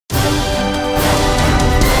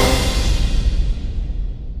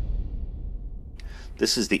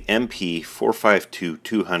This is the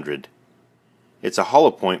MP-452-200. It's a hollow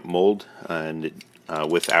point mold and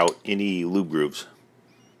without any lube grooves.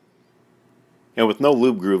 And with no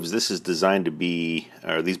lube grooves, this is designed to be,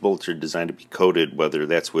 or these bullets are designed to be coated, whether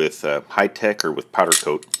that's with Hi-Tek or with powder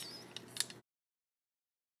coat.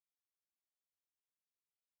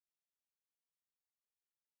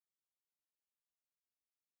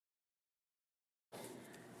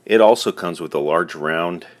 It also comes with a large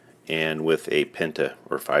round and with a penta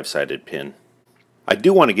or 5-sided pin. I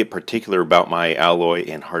do want to get particular about my alloy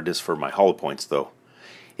and hardness for my hollow points though.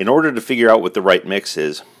 In order to figure out what the right mix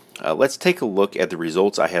is, let's take a look at the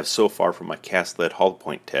results I have so far from my cast lead hollow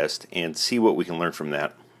point test and see what we can learn from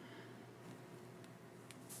that.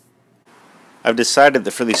 I've decided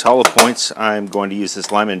that for these hollow points I'm going to use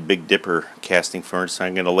this Lyman Big Dipper casting furnace.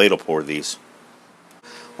 I'm going to ladle pour these.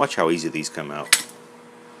 Watch how easy these come out.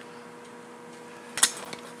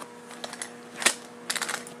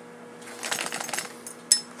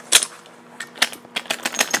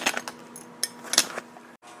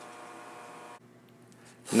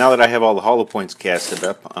 Now that I have all the hollow points casted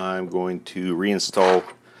up, I'm going to reinstall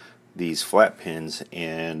these flat pins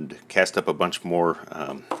and cast up a bunch more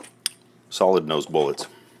solid nose bullets.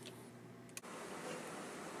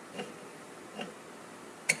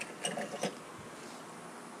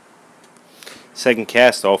 Second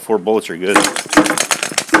cast, all 4 bullets are good.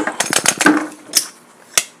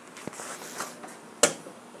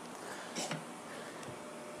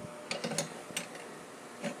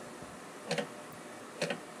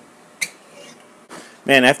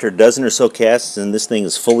 Man, after a dozen or so casts and this thing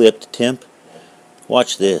is fully up to temp,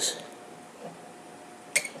 watch this.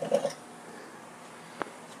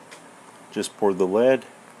 Just pour the lead,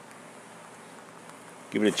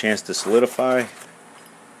 give it a chance to solidify.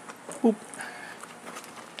 Oop.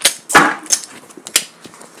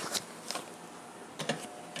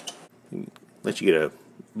 Let you get a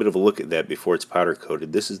bit of a look at that before it's powder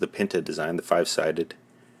coated. This is the penta design, the 5-sided.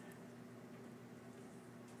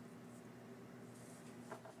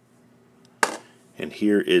 And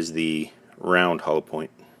here is the round hollow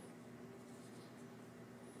point.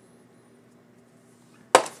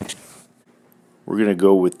 We're going to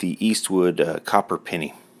go with the Eastwood copper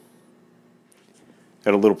penny.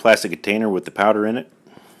 Got a little plastic container with the powder in it.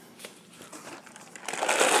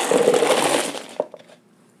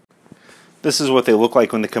 This is what they look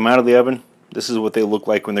like when they come out of the oven. This is what they look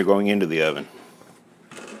like when they're going into the oven.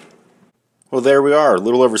 Well, there we are, a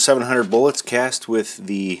little over 700 bullets cast with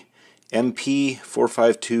the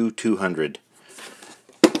MP-452-200.